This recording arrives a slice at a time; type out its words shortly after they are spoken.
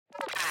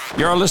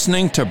You're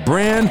listening to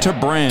Brand,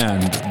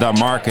 the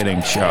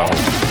marketing show.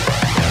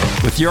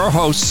 With your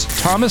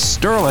hosts, Thomas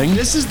Sterling.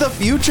 This is the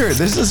future.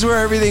 This is where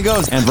everything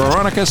goes. And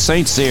Veronica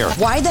St. Cyr.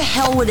 Why the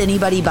hell would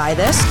anybody buy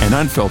this? An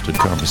unfiltered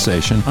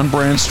conversation on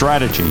brand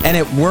strategy. And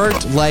it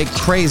worked like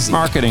crazy.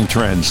 Marketing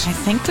trends. I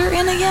think they're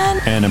in again.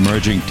 And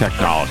emerging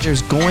technology.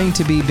 There's going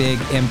to be big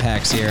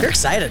impacts here. You're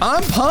excited.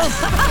 I'm pumped.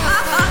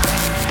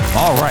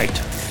 All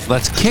right,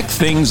 let's kick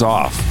things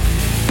off.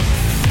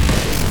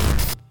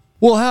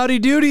 Well, howdy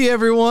doody,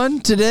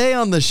 everyone. Today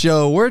on the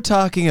show, we're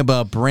talking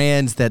about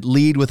brands that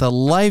lead with a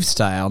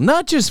lifestyle,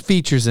 not just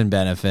features and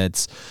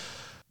benefits.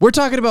 We're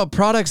talking about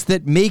products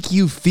that make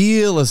you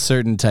feel a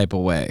certain type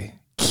of way.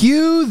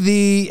 Cue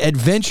the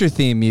adventure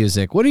theme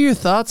music. What are your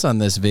thoughts on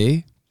this,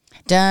 V?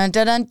 Dun,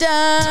 dun, dun,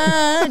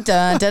 dun,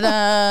 dun, dun,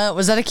 dun.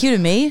 Was that a cue to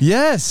me?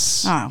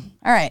 Yes. Oh,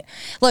 all right.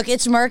 Look,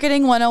 it's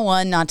marketing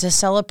 101, not to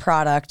sell a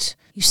product.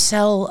 You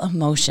sell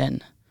emotion.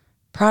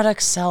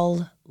 Products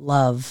sell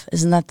love.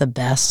 Isn't that the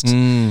best?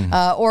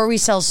 Or we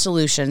sell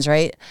solutions,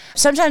 right?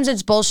 Sometimes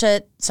it's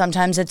bullshit.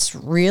 Sometimes it's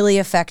really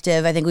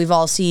effective. I think we've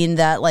all seen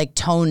that like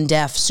tone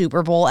deaf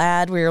Super Bowl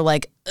ad where you're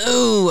like,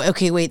 ooh,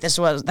 okay, wait, that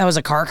was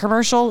a car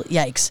commercial?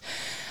 Yikes.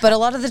 But a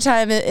lot of the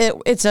time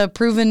it's a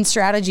proven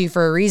strategy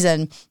for a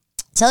reason.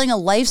 Selling a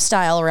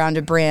lifestyle around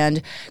a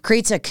brand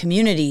creates a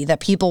community that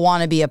people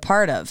want to be a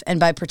part of. And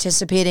by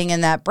participating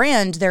in that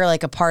brand, they're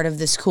like a part of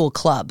this cool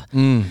club.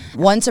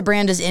 Once a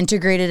brand is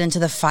integrated into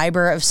the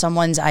fiber of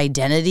someone's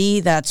identity,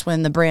 that's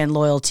when the brand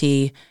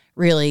loyalty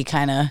really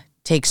kind of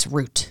takes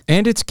root.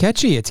 And it's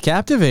catchy. It's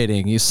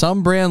captivating.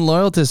 Some brand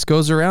loyalist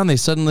goes around, they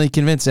suddenly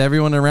convince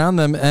everyone around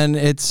them, and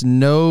it's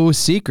no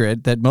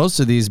secret that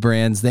most of these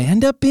brands, they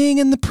end up being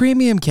in the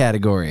premium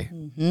category.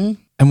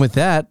 And with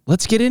that,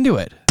 let's get into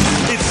it.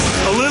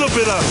 It's a little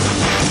bit of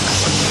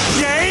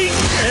yay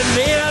and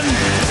then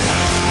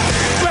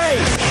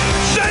wait,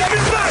 shake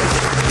it back.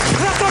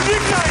 That's our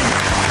nickname.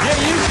 Yeah,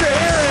 you can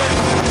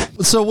hear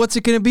it. So what's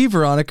it going to be,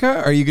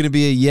 Veronica? Are you going to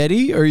be a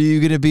Yeti or are you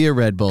going to be a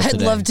Red Bull today?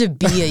 I'd love to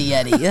be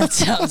a Yeti. That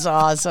sounds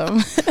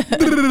awesome.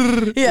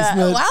 Yeah.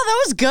 Wow,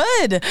 that was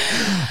good.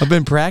 I've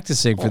been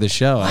practicing for the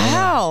show.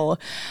 Wow.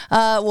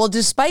 Well,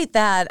 despite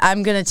that,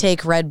 I'm going to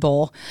take Red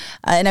Bull.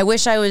 And I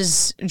wish I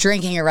was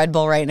drinking a Red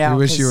Bull right now. You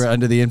wish you were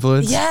under the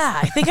influence?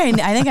 Yeah, I think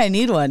I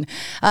need one.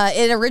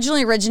 It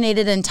originally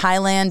originated in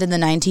Thailand in the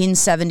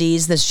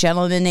 1970s. This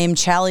gentleman named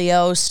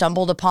Chalio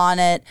stumbled upon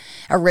it.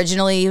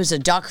 Originally, he was a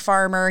duck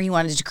farmer. He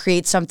wanted to create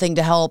something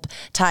to help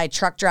Thai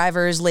truck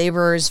drivers,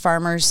 laborers,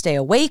 farmers stay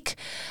awake.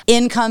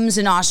 In comes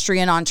an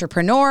Austrian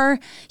entrepreneur.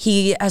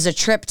 He has a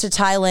trip to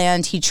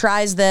Thailand. He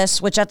tries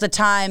this, which at the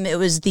time, it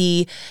was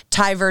the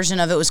Thai version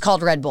of it was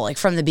called Red Bull, like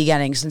from the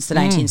beginning since the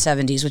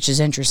 1970s, which is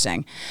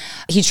interesting.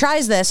 He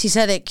tries this. He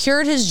said it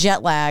cured his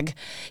jet lag.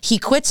 He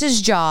quits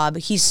his job.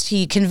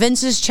 He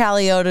convinces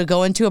Chalio to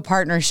go into a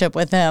partnership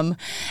with him,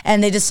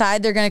 and they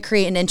decide they're going to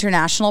create an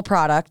international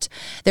product.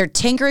 They're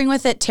tinkering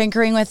with it.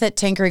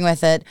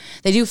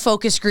 They do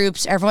focus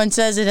groups. Everyone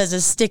says it has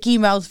a sticky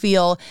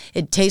mouthfeel.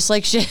 It tastes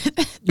like shit.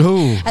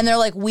 And they're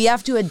like, we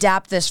have to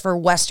adapt this for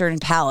Western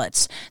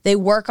palates. They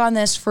work on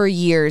this for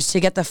years to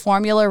get the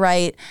formula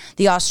right.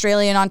 The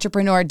Australian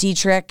entrepreneur,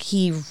 Dietrich,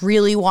 he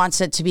really wants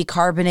it to be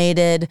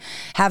carbonated,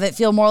 have it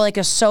feel more like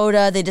a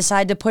soda. They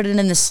decide to put it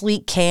in the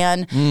sleek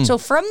can. So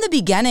from the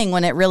beginning,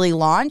 when it really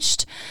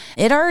launched,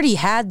 it already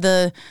had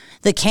the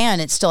can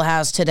it still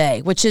has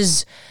today, which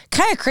is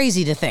kind of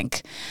crazy to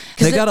think.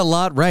 They got a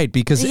lot right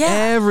because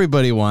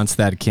everybody wants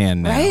that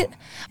can now. Right?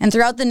 And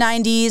throughout the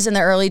 90s and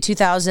the early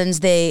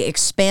 2000s, they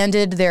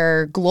expanded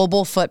their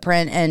global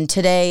footprint, and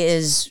today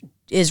is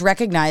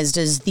recognized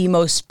as the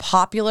most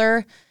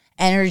popular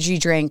energy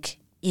drink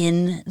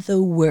in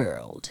the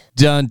world.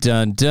 Dun,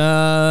 dun,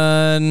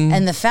 dun.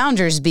 And the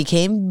founders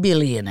became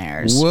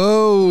billionaires.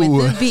 Whoa.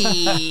 With the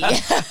B.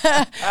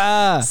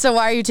 So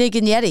why are you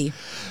taking Yeti?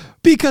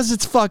 Because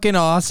it's fucking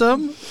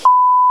awesome.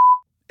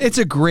 It's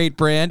a great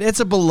brand. It's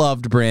a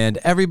beloved brand.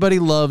 Everybody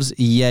loves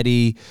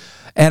Yeti.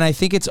 And I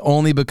think it's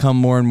only become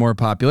more and more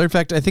popular. In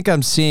fact, I think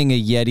I'm seeing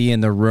a Yeti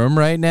in the room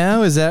right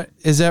now. Is that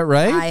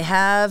right? I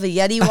have a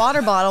Yeti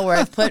water bottle where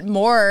I've put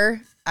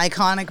more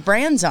iconic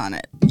brands on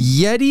it.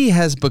 Yeti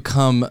has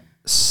become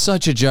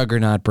such a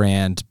juggernaut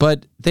brand,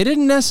 but they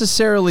didn't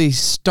necessarily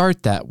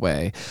start that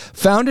way.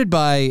 Founded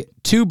by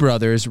two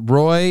brothers,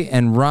 Roy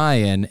and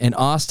Ryan, in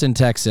Austin,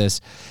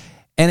 Texas.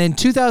 And in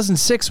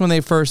 2006, when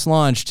they first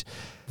launched,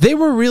 they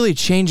were really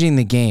changing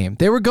the game.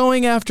 They were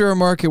going after a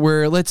market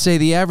where, let's say,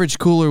 the average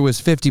cooler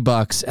was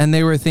 $50, and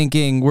they were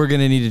thinking, we're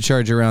going to need to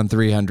charge around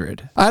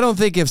 $300. I don't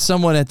think if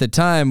someone at the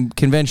time,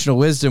 conventional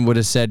wisdom, would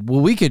have said, well,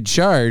 we could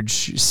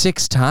charge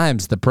 6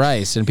 times the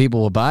price and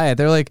people will buy it.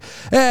 They're like,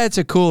 it's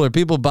a cooler.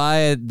 People buy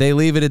it. They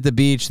leave it at the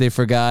beach. They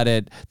forgot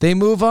it. They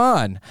move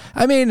on.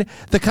 I mean,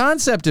 the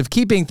concept of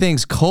keeping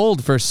things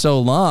cold for so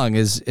long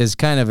is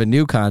kind of a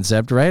new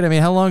concept, right? I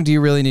mean, how long do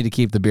you really need to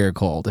keep the beer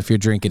cold if you're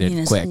drinking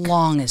it quick? As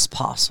long as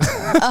possible.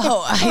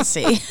 Oh, I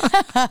see.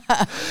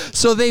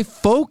 So they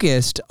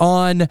focused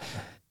on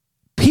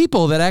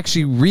people that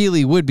actually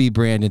really would be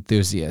brand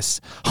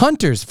enthusiasts.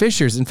 Hunters,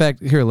 fishers. In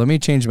fact, here, let me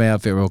change my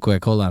outfit real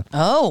quick. Hold on.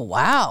 Oh,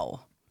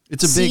 wow.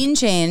 It's a Scene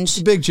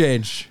change. big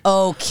change.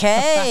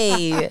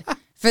 Okay.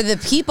 For the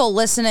people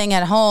listening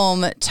at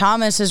home,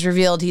 Thomas has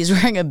revealed he's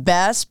wearing a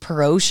Bass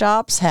Pro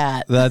Shops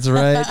hat. That's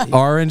right.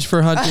 Orange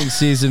for hunting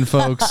season,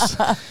 folks.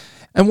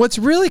 And what's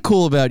really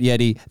cool about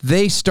Yeti,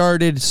 they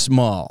started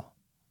small.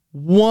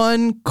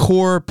 One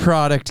core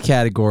product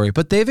category,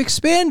 but they've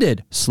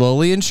expanded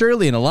slowly and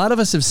surely. And a lot of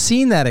us have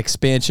seen that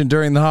expansion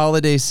during the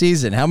holiday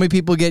season. How many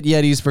people get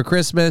Yetis for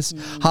Christmas,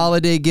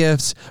 holiday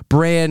gifts,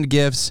 brand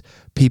gifts?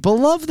 People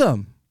love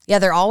them. Yeah,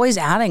 they're always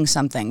adding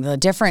something. The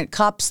different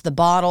cups, the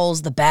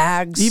bottles, the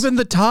bags. Even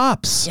the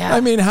tops. Yeah.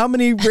 I mean, how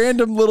many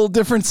random little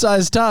different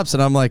sized tops?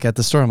 And I'm like, at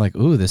the store, I'm like,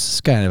 ooh, this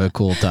is kind of a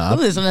cool top.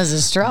 Ooh, this one has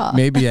a straw.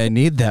 Maybe I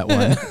need that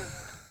one.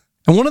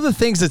 And one of the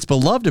things that's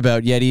beloved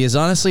about Yeti is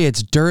honestly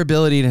its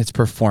durability and its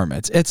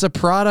performance. It's a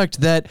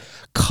product that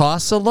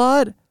costs a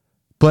lot,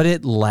 but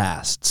it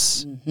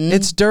lasts.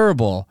 It's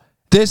durable.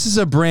 This is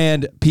a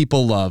brand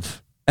people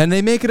love, and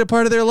they make it a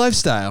part of their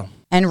lifestyle.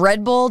 And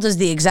Red Bull does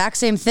the exact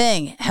same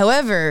thing.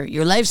 However,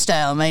 your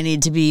lifestyle might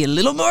need to be a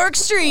little more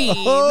extreme.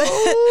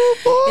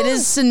 It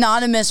is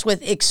synonymous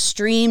with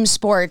extreme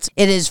sports.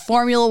 It is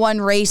Formula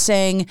One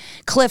racing,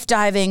 cliff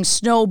diving,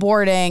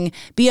 snowboarding,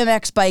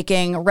 BMX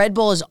biking. Red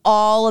Bull is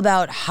all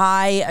about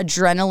high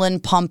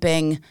adrenaline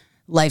pumping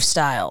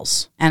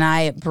lifestyles. And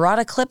I brought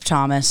a clip,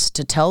 Thomas,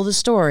 to tell the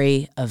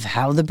story of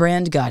how the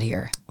brand got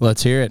here.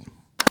 Let's hear it.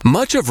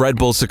 Much of Red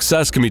Bull's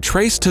success can be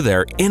traced to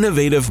their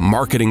innovative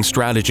marketing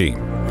strategy.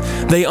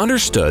 They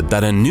understood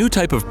that a new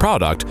type of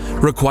product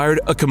required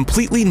a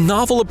completely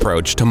novel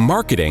approach to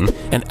marketing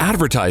and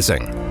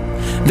advertising.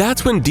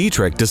 That's when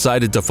Dietrich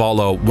decided to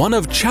follow one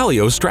of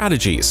Chalio's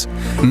strategies,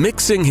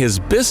 mixing his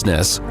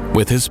business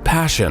with his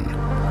passion.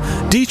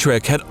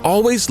 Dietrich had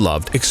always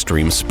loved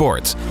extreme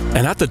sports,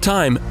 and at the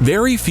time,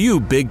 very few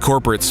big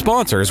corporate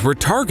sponsors were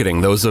targeting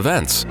those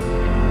events.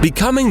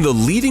 Becoming the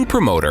leading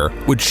promoter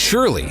would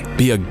surely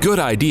be a good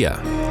idea.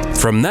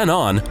 From then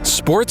on,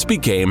 sports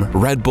became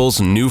Red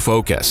Bull's new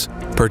focus,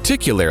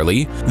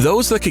 particularly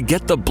those that could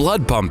get the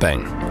blood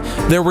pumping.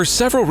 There were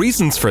several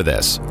reasons for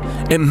this.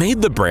 It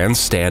made the brand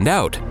stand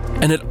out,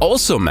 and it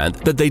also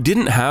meant that they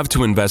didn't have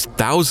to invest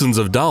thousands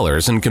of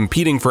dollars in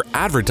competing for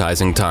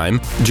advertising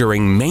time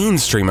during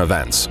mainstream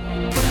events.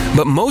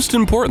 But most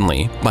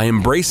importantly, by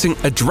embracing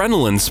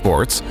adrenaline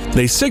sports,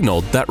 they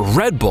signaled that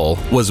Red Bull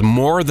was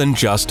more than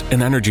just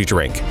an energy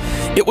drink.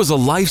 It was a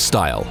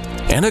lifestyle,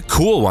 and a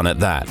cool one at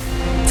that.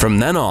 From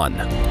then on,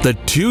 the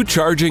two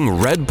charging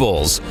Red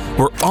Bulls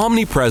were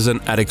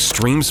omnipresent at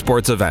extreme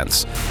sports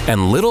events,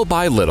 and little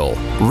by little,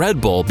 Red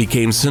Bull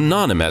became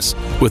synonymous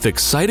with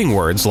exciting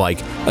words like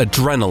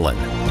adrenaline,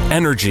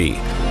 energy,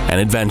 and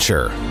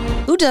adventure.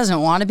 Who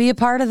doesn't want to be a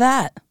part of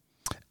that?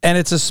 And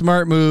it's a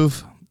smart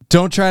move.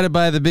 Don't try to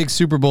buy the big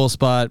Super Bowl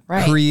spot.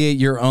 Right. Create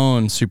your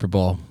own Super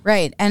Bowl.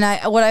 Right. And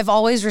what I've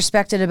always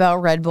respected about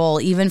Red Bull,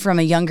 even from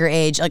a younger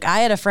age, like I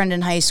had a friend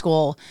in high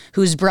school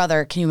whose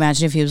brother, can you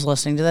imagine if he was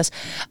listening to this,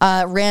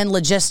 ran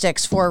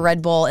logistics for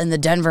Red Bull in the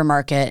Denver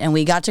market. And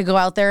we got to go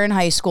out there in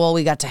high school.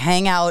 We got to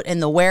hang out in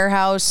the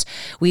warehouse.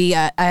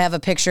 I have a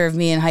picture of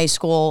me in high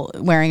school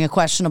wearing a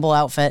questionable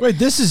outfit. Wait,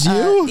 this is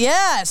you?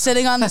 Yeah,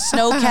 sitting on the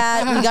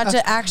snowcat.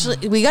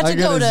 We got to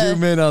go to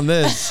zoom in on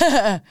this.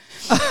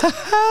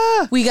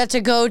 We got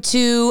to go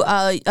to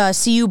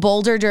CU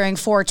Boulder during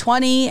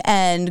 420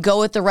 and go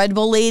with the Red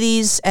Bull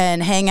ladies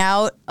and hang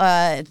out,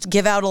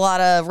 give out a lot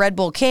of Red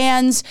Bull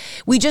cans.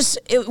 We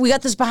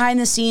got this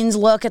behind the scenes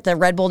look at the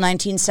Red Bull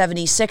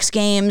 1976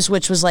 games,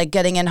 which was like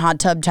getting in Hot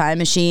Tub Time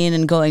Machine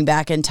and going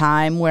back in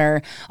time,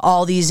 where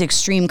all these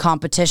extreme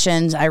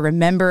competitions. I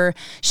remember,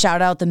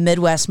 shout out the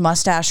Midwest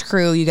Mustache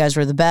Crew. You guys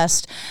were the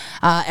best.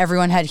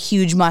 Everyone had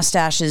huge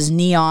mustaches,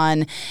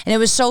 neon, and it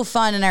was so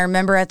fun. And I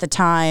remember at the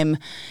time,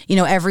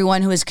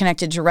 everyone who was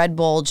connected to Red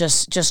Bull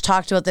just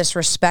talked about this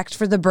respect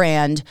for the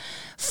brand,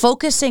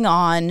 focusing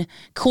on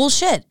cool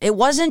shit. It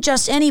wasn't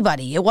just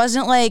anybody. It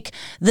wasn't like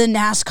the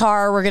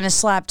NASCAR, we're going to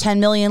slap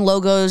 10 million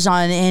logos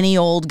on any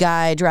old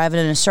guy driving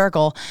in a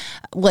circle.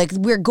 Like,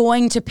 we're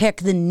going to pick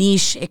the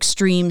niche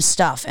extreme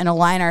stuff and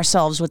align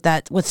ourselves with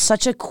that, with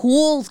such a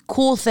cool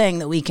thing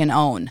that we can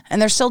own.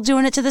 And they're still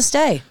doing it to this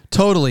day.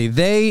 Totally.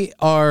 They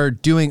are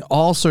doing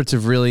all sorts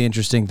of really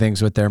interesting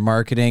things with their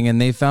marketing, and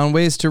they found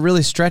ways to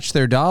really stretch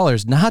their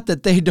dollars. Not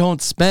that they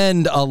don't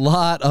spend a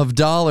lot of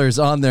dollars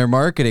on their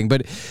marketing,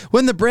 but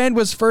when the brand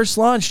was first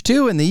launched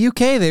too in the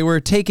UK, they were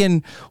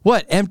taking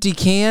empty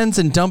cans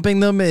and dumping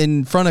them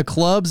in front of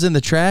clubs in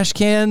the trash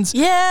cans.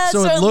 Yeah,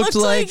 so it looked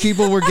like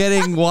people were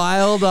getting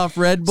wild off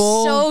Red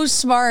Bull. So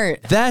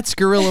smart. That's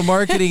guerrilla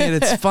marketing at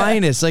its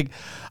finest. Like,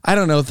 I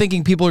don't know,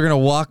 thinking people are going to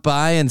walk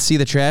by and see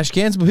the trash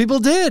cans, but people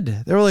did.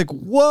 They were like,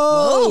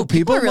 whoa,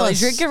 people are really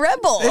drinking Red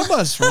Bull. They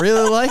must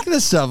really like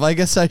this stuff. I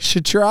guess I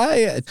should try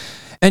it.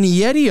 And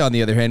Yeti, on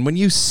the other hand, when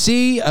you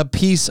see a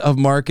piece of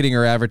marketing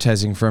or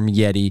advertising from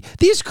Yeti,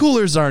 these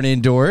coolers aren't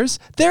indoors.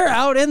 They're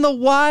out in the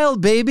wild,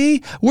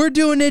 baby. We're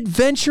doing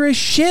adventurous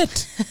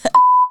shit.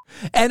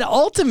 And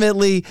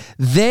ultimately,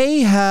 they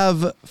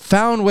have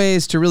found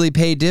ways to really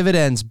pay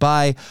dividends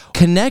by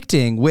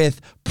connecting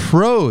with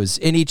pros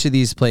in each of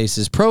these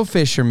places, pro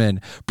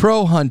fishermen,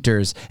 pro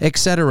hunters,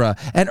 etc.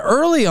 And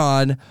early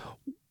on,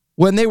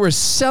 when they were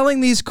selling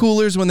these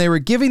coolers, when they were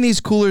giving these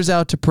coolers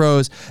out to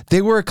pros,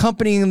 they were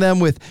accompanying them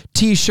with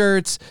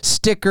t-shirts,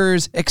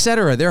 stickers,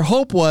 etc. Their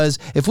hope was,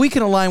 if we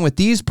can align with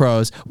these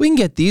pros, we can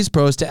get these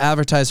pros to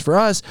advertise for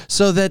us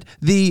so that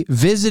the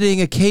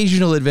visiting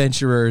occasional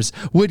adventurers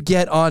would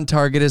get on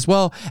target as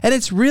well. And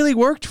it's really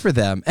worked for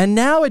them. And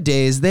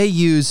nowadays, they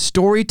use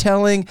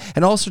storytelling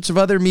and all sorts of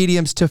other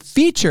mediums to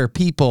feature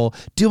people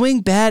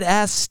doing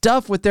badass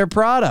stuff with their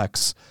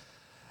products.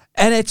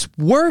 And it's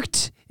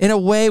worked in a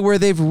way where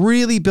they've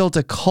really built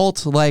a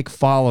cult-like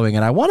following.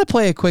 And I want to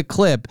play a quick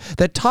clip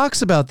that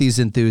talks about these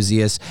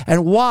enthusiasts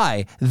and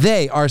why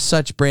they are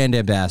such brand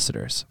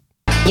ambassadors.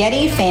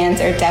 Yeti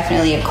fans are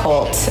definitely a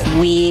cult.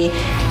 We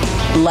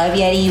love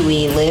Yeti,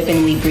 we live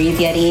and we breathe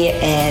Yeti,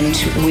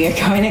 and we are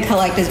going to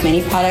collect as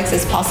many products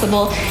as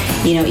possible,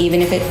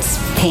 even if it's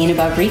paying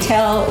above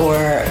retail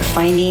or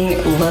finding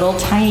little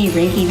tiny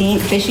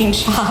rinky-dink fishing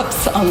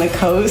shops on the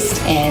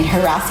coast and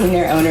harassing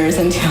their owners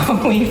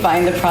until we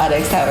find the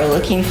products that we're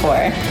looking for.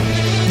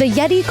 The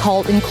Yeti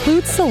cult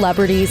includes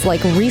celebrities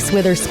like Reese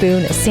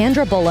Witherspoon,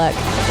 Sandra Bullock,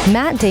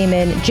 Matt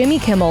Damon, Jimmy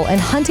Kimmel, and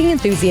hunting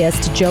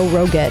enthusiast Joe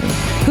Rogan,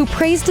 who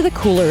praised the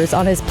coolers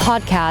on his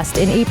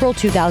podcast in April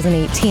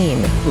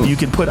 2018. You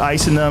can put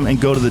ice in them and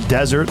go to the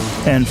desert,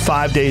 and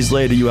 5 days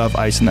later you have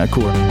ice in that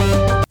cooler.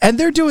 And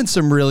they're doing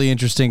some really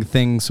interesting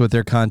things with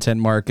their content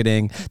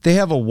marketing. They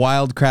have a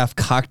Wildcraft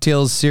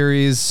cocktails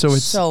series, so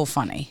it's so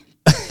funny.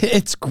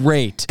 It's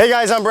great. Hey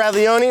guys, I'm Brad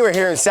Leone. We're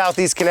here in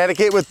Southeast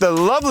Connecticut with the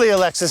lovely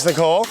Alexis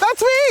Nicole.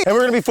 That's me! And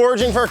we're gonna be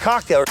foraging for a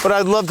cocktail. But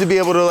I'd love to be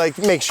able to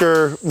make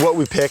sure what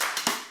we pick.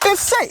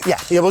 It's safe.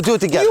 Yeah, we'll do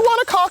it together. You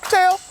want a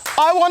cocktail?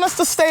 I want us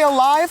to stay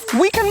alive.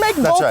 We can make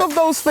both of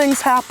those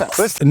things happen.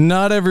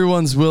 Not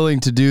everyone's willing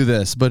to do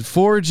this, but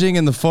foraging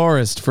in the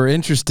forest for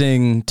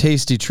interesting,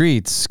 tasty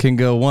treats can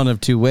go one of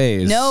two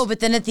ways. No,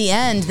 but then at the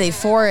end, they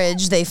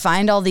forage, they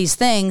find all these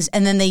things,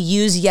 and then they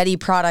use Yeti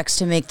products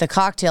to make the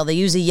cocktail. They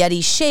use a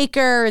Yeti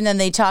shaker, and then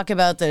they talk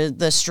about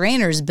the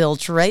strainers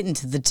built right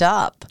into the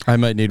top. I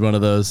might need one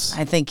of those.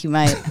 I think you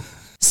might.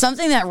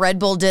 Something that Red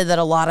Bull did that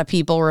a lot of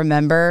people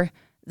remember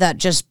that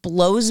just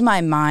blows my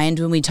mind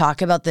when we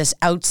talk about this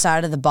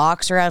outside of the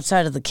box or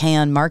outside of the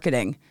can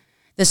marketing,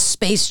 this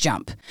space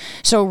jump.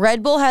 So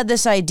Red Bull had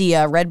this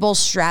idea, Red Bull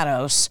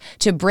Stratos,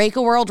 to break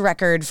a world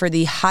record for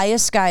the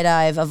highest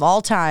skydive of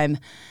all time.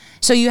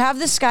 So you have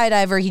the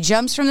skydiver, he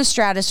jumps from the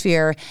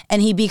stratosphere,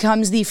 and he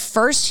becomes the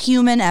first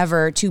human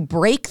ever to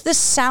break the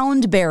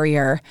sound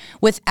barrier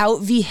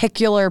without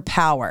vehicular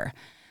power.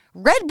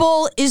 Red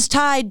Bull is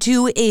tied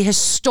to a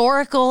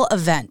historical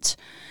event.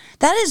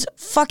 That is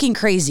fucking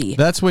crazy.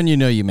 That's when you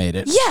know you made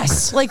it.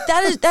 Yes.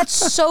 That's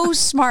so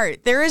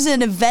smart. There is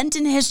an event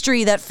in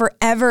history that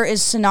forever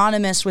is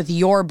synonymous with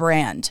your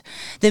brand.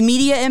 The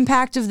media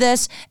impact of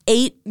this,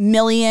 8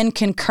 million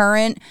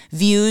concurrent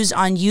views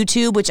on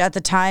YouTube, which at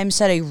the time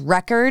set a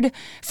record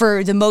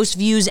for the most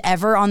views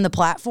ever on the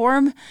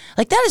platform.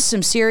 That is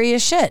some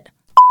serious shit.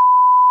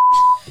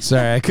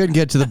 Sorry, I couldn't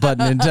get to the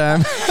button in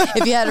time.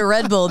 If you had a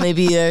Red Bull,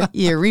 maybe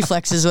your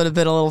reflexes would have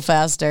been a little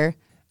faster.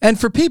 And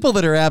for people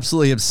that are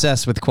absolutely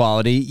obsessed with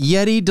quality,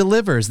 Yeti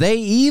delivers. They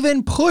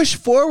even push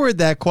forward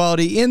that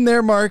quality in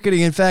their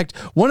marketing. In fact,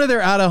 one of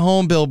their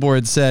out-of-home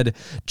billboards said,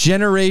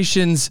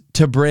 "Generations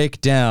to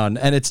break down."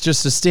 And it's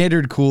just a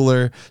standard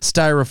cooler,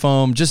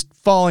 styrofoam, just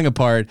falling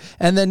apart.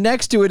 And then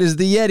next to it is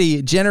the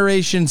Yeti,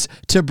 "Generations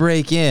to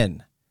break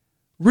in."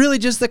 Really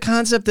just the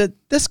concept that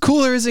this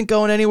cooler isn't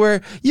going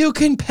anywhere. You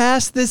can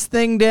pass this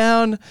thing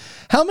down.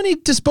 How many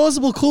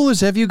disposable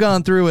coolers have you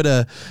gone through at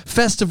a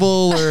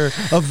festival or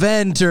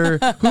event or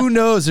who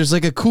knows? There's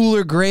a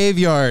cooler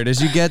graveyard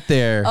as you get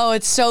there. Oh,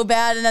 it's so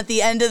bad. And at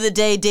the end of the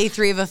day, day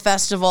 3 of a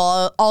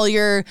festival,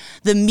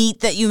 the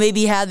meat that you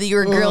maybe had that you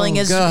were grilling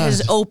is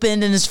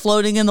opened and is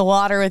floating in the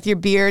water with your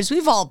beers.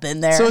 We've all been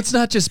there. So it's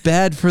not just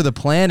bad for the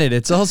planet.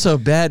 It's also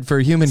bad for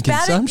human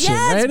consumption,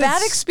 right? It's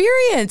bad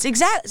experience.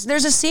 Exactly.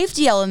 There's a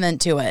safety element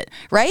to it,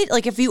 right?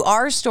 If you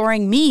are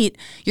storing meat,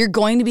 you're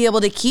going to be able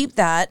to keep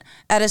that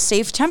at a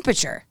safe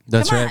temperature.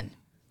 That's Come right. on.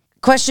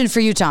 Question for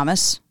you,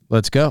 Thomas.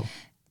 Let's go.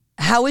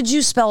 How would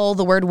you spell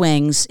the word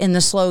wings in the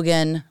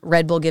slogan,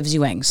 Red Bull gives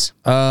you wings?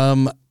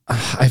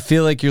 I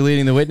feel like you're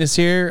leading the witness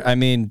here. I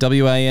mean,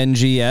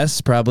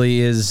 WINGS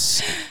probably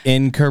is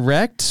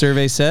incorrect,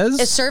 survey says.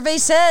 A survey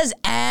says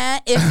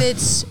if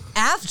it's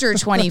after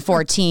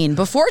 2014.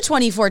 Before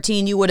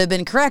 2014, you would have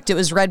been correct. It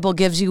was Red Bull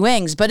gives you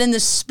wings. But in the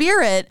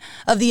spirit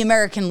of the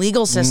American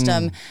legal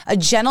system, a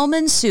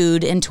gentleman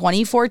sued in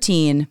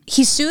 2014.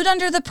 He sued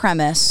under the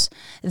premise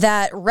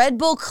that Red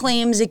Bull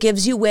claims it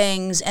gives you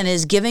wings and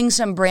is giving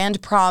some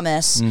brand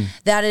promise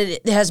that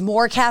it has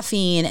more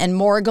caffeine and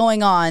more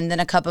going on than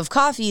a cup of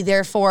coffee.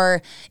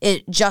 Therefore,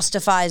 it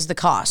justifies the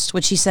cost,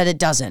 which he said it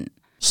doesn't.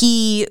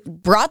 He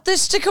brought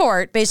this to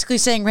court, basically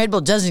saying Red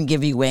Bull doesn't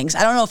give you wings.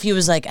 I don't know if he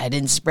was like, I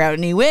didn't sprout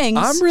any wings.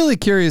 I'm really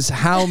curious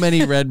how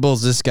many Red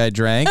Bulls this guy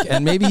drank.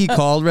 And maybe he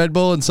called Red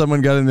Bull and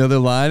someone got in the other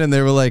line and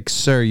they were like,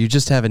 sir, you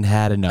just haven't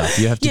had enough.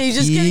 You have to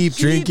keep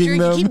drinking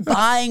them. Keep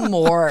buying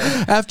more.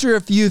 After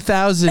a few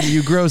thousand,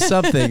 you grow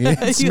something.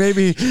 It's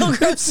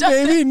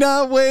maybe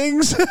not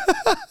wings.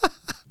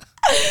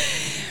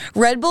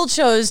 Red Bull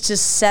chose to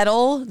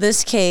settle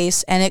this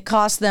case, and it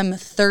cost them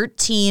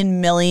 $13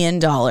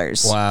 million.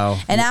 Wow.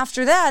 And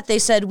after that, they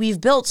said,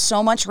 we've built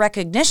so much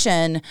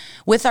recognition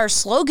with our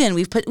slogan.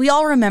 We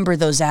all remember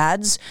those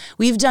ads.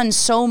 We've done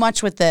so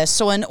much with this.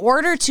 So in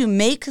order to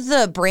make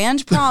the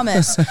brand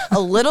promise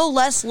a little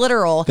less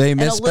literal and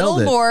a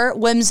little more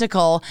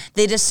whimsical,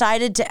 they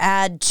decided to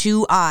add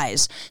 2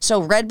 eyes.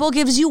 So Red Bull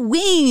gives you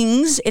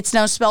wings. It's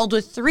now spelled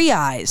with 3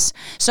 eyes.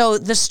 So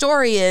the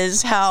story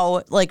is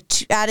how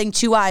adding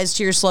 2 eyes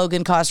to your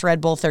slogan cost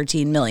Red Bull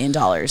 $13 million.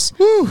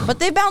 But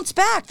they bounced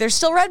back. They're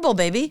still Red Bull,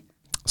 baby.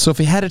 So if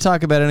we had to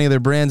talk about any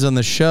other brands on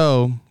the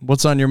show,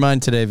 what's on your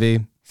mind today, V?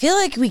 I feel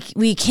like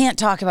we can't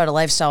talk about a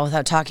lifestyle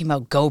without talking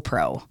about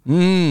GoPro.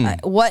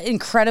 What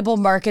incredible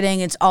marketing.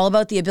 It's all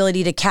about the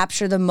ability to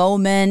capture the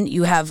moment.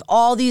 You have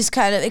all these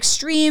kind of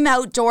extreme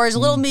outdoors, a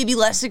little maybe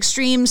less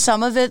extreme,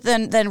 some of it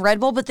than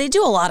Red Bull, but they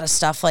do a lot of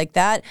stuff like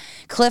that.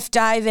 Cliff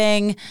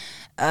diving,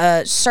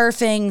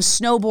 surfing,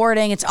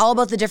 snowboarding. It's all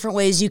about the different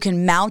ways you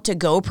can mount a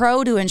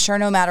GoPro to ensure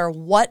no matter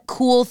what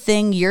cool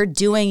thing you're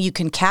doing, you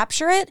can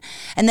capture it.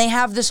 And they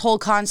have this whole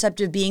concept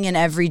of being an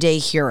everyday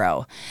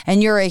hero.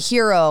 And you're a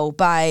hero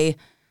by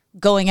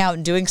going out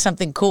and doing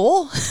something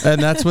cool. And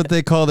that's what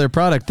they call their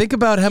product. Think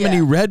about how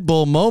many Red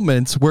Bull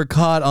moments were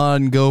caught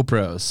on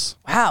GoPros.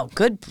 Wow,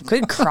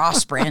 good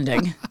cross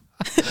branding.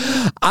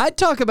 I'd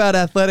talk about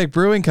Athletic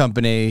Brewing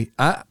Company.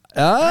 I'm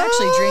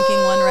actually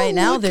drinking one right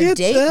now. Their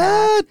day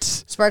pack.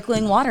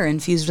 Sparkling water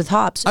infused with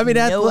hops. I mean,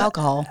 no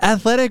alcohol.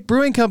 Athletic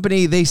Brewing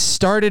Company, they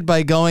started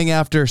by going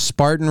after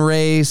Spartan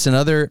Race and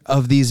other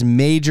of these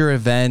major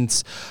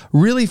events,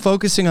 really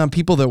focusing on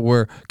people that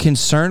were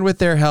concerned with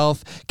their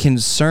health,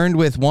 concerned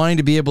with wanting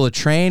to be able to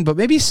train, but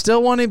maybe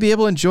still wanting to be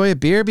able to enjoy a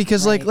beer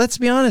because, let's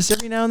be honest,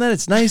 every now and then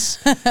it's nice.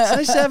 It's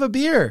nice to have a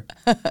beer.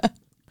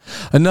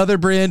 Another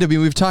brand, I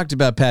mean, we've talked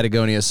about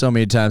Patagonia so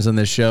many times on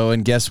this show,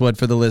 and guess what,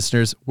 for the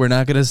listeners, we're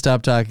not going to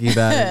stop talking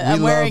about it. We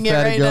love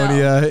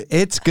Patagonia. Right,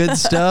 it's good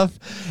stuff.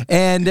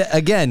 And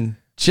again,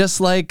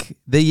 just like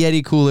the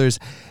Yeti coolers,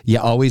 you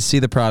always see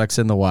the products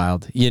in the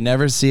wild. You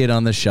never see it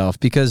on the shelf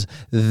because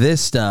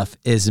this stuff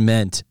is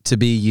meant to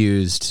be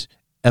used,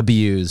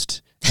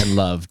 abused, and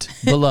loved.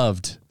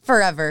 Beloved.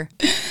 Forever.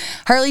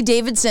 Harley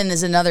Davidson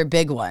is another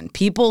big one.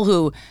 People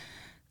who...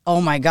 Oh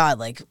my God,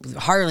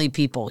 Harley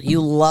people,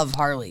 you love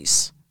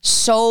Harleys.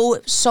 So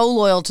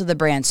loyal to the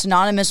brand,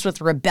 synonymous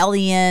with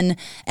rebellion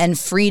and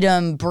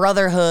freedom,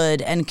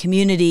 brotherhood and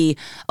community.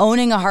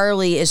 Owning a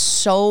Harley is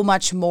so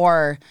much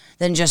more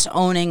than just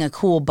owning a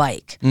cool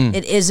bike.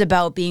 It is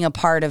about being a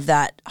part of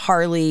that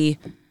Harley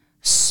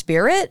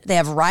spirit. They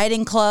have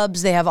riding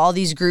clubs. They have all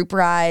these group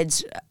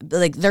rides.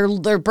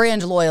 They're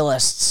brand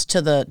loyalists to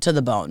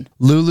the bone.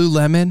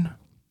 Lululemon.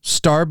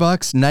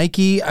 Starbucks,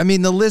 Nike. I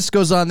mean, the list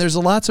goes on. There's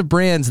lots of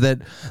brands that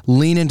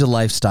lean into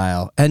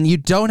lifestyle, and you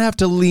don't have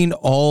to lean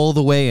all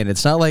the way in.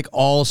 It's not like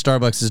all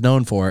Starbucks is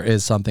known for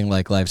is something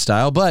like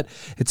lifestyle, but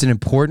it's an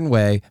important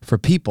way for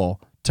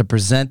people to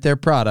present their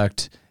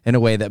product in a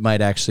way that might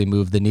actually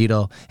move the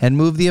needle and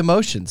move the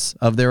emotions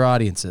of their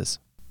audiences.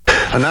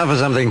 And now for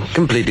something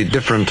completely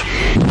different.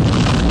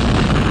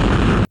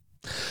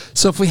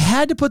 So if we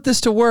had to put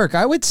this to work,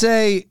 I would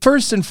say,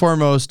 first and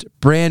foremost,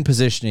 brand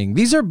positioning.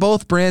 These are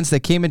both brands that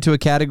came into a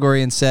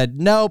category and said,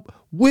 nope,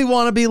 we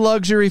want to be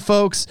luxury,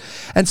 folks.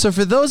 And so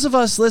for those of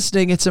us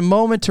listening, it's a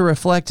moment to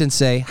reflect and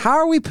say, how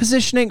are we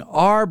positioning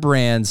our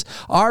brands,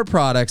 our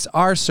products,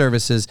 our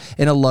services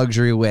in a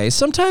luxury way?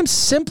 Sometimes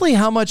simply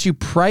how much you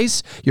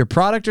price your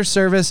product or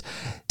service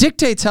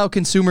dictates how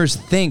consumers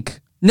think.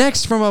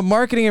 Next, from a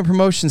marketing and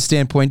promotion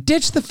standpoint,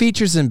 ditch the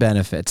features and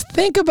benefits.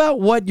 Think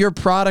about what your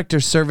product or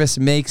service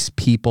makes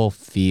people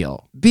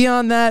feel.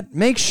 Beyond that,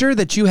 make sure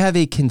that you have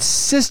a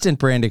consistent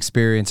brand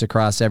experience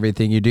across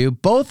everything you do.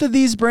 Both of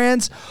these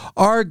brands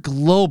are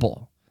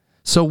global.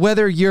 So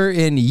whether you're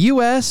in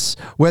US,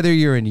 whether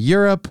you're in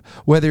Europe,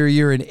 whether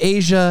you're in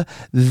Asia,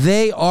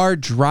 they are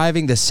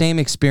driving the same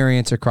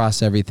experience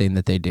across everything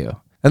that they do.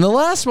 And the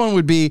last one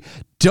would be,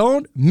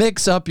 don't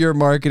mix up your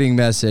marketing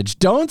message.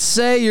 Don't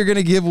say you're going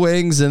to give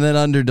wings and then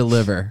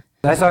underdeliver.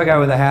 I saw a guy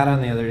with a hat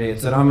on the other day.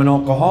 It said, I'm an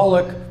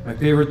alcoholic. My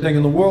favorite thing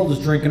in the world is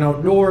drinking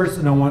outdoors,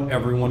 and I want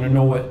everyone to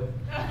know it.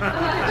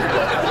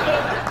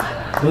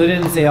 Well, it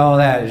didn't say all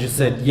that. It just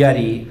said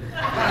Yeti.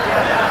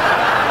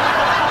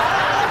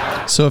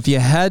 So if you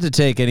had to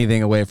take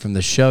anything away from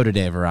the show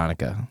today,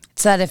 Veronica.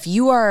 It's that if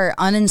you are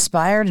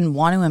uninspired and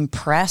want to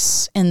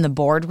impress in the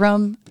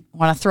boardroom,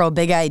 want to throw a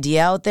big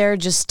idea out there,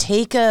 just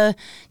take a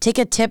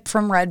tip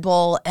from Red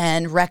Bull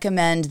and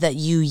recommend that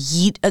you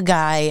yeet a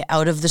guy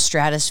out of the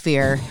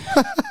stratosphere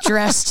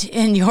dressed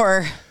in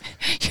your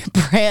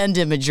brand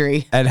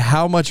imagery. And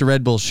how much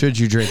Red Bull should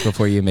you drink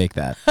before you make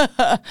that?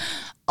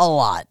 A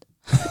lot.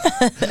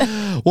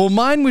 Well,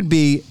 mine would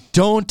be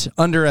don't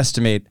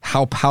underestimate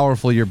how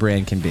powerful your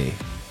brand can be.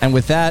 And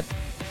with that,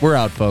 we're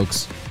out,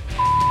 folks.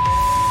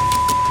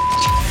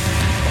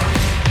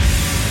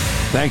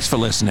 Thanks for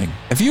listening.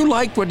 If you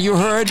liked what you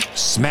heard,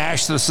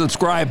 smash the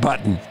subscribe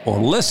button or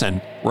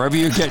listen wherever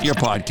you get your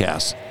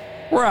podcasts.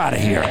 We're out of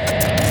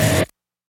here.